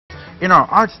In our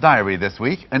Arts Diary this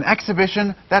week, an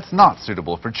exhibition that's not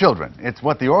suitable for children. It's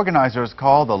what the organizers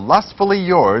call the Lustfully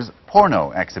Yours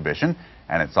Porno Exhibition,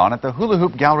 and it's on at the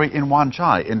Hulahoop Gallery in Wan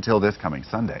Chai until this coming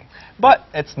Sunday. But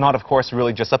it's not, of course,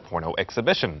 really just a porno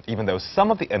exhibition, even though some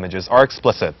of the images are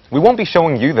explicit. We won't be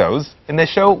showing you those. In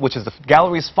this show, which is the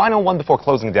gallery's final one before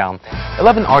closing down,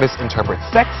 11 artists interpret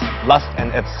sex, lust, and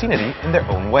obscenity in their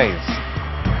own ways.